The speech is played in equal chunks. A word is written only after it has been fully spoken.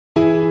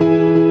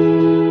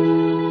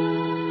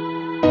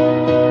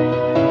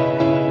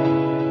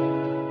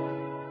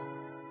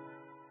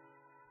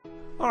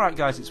Alright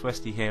guys, it's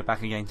Westy here,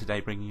 back again today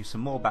bringing you some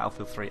more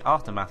Battlefield 3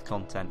 Aftermath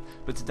content,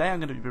 but today I'm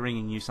going to be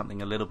bringing you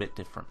something a little bit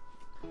different.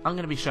 I'm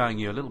going to be showing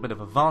you a little bit of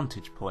a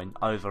vantage point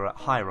over at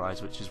High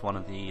Rise, which is one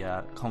of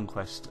the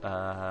conquest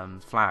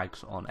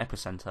flags on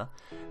Epicentre,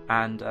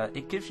 and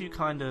it gives you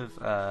kind of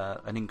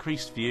an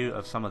increased view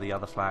of some of the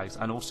other flags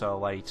and also a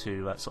way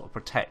to sort of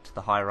protect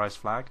the High Rise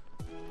flag.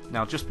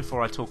 Now, just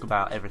before I talk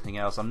about everything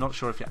else, I'm not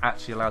sure if you're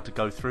actually allowed to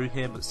go through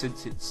here, but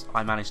since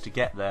I managed to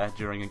get there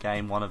during a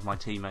game, one of my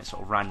teammates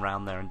sort of ran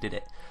round there and did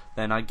it,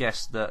 then I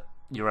guess that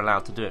you're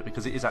allowed to do it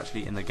because it is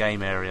actually in the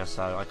game area,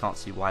 so I can't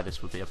see why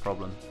this would be a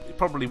problem. It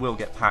probably will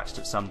get patched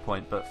at some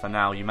point, but for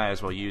now you may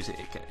as well use it.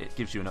 It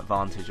gives you an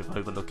advantage of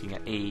overlooking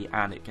at E,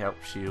 and it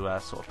helps you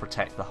sort of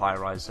protect the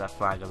high-rise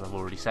flag, as I've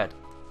already said.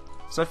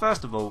 So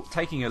first of all,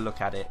 taking a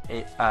look at it,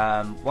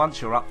 once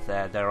you're up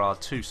there, there are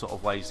two sort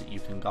of ways that you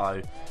can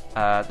go.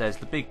 There's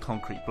the big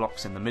concrete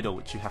blocks in the middle,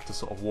 which you have to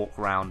sort of walk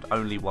around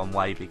only one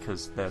way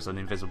because there's an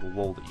invisible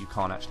wall that you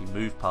can't actually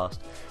move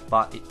past.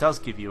 But it does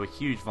give you a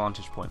huge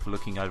vantage point for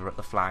looking over at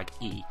the flag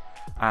E.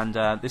 And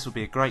this will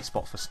be a great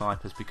spot for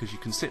snipers because you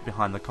can sit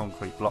behind the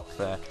concrete block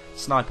there,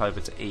 snipe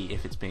over to E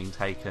if it's being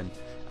taken,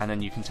 and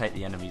then you can take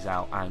the enemies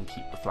out and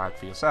keep the flag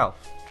for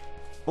yourself.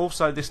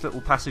 Also, this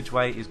little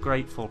passageway is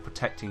great for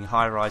protecting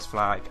high-rise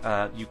flag.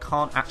 You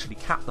can't actually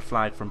cap the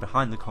flag from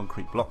behind the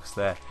concrete blocks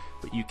there,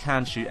 but you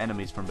can shoot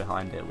enemies from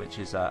behind it, which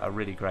is a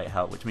really great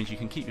help, which means you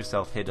can keep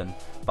yourself hidden,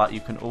 but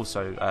you can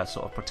also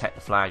sort of protect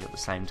the flag at the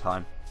same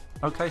time.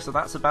 Okay, so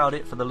that's about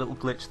it for the little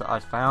glitch that I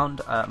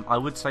found. I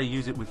would say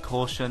use it with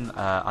caution.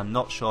 I'm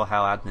not sure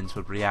how admins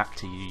would react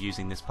to you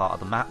using this part of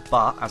the map,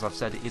 but as I've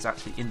said, it is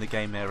actually in the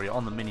game area.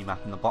 On the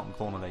mini-map in the bottom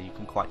corner there, you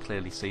can quite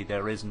clearly see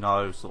there is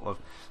no sort of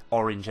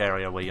orange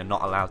area where you're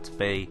not allowed to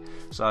be.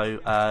 So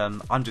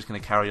I'm just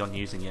going to carry on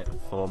using it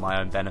for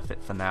my own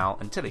benefit for now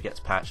until it gets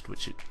patched,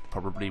 which it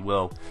probably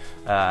will.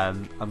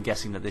 I'm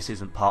guessing that this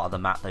isn't part of the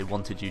map they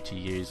wanted you to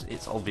use.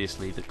 It's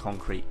obviously the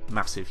concrete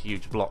massive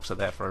huge blocks are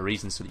there for a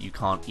reason so that you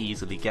can't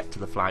easily get to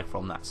the flag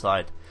from that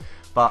side.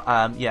 But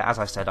yeah, as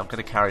I said, I'm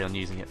going to carry on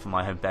using it for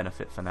my own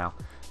benefit for now.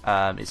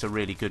 It's a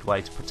really good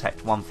way to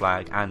protect one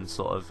flag and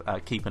sort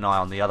of keep an eye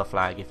on the other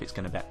flag if it's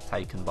going to be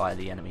taken by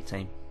the enemy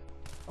team.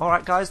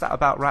 Alright guys, that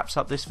about wraps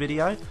up this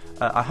video.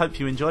 I hope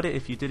you enjoyed it.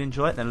 If you did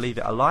enjoy it, then leave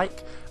it a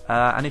like.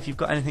 And if you've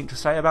got anything to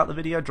say about the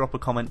video, drop a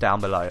comment down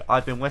below.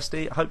 I've been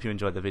Westy, I hope you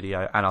enjoyed the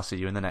video, and I'll see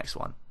you in the next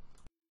one.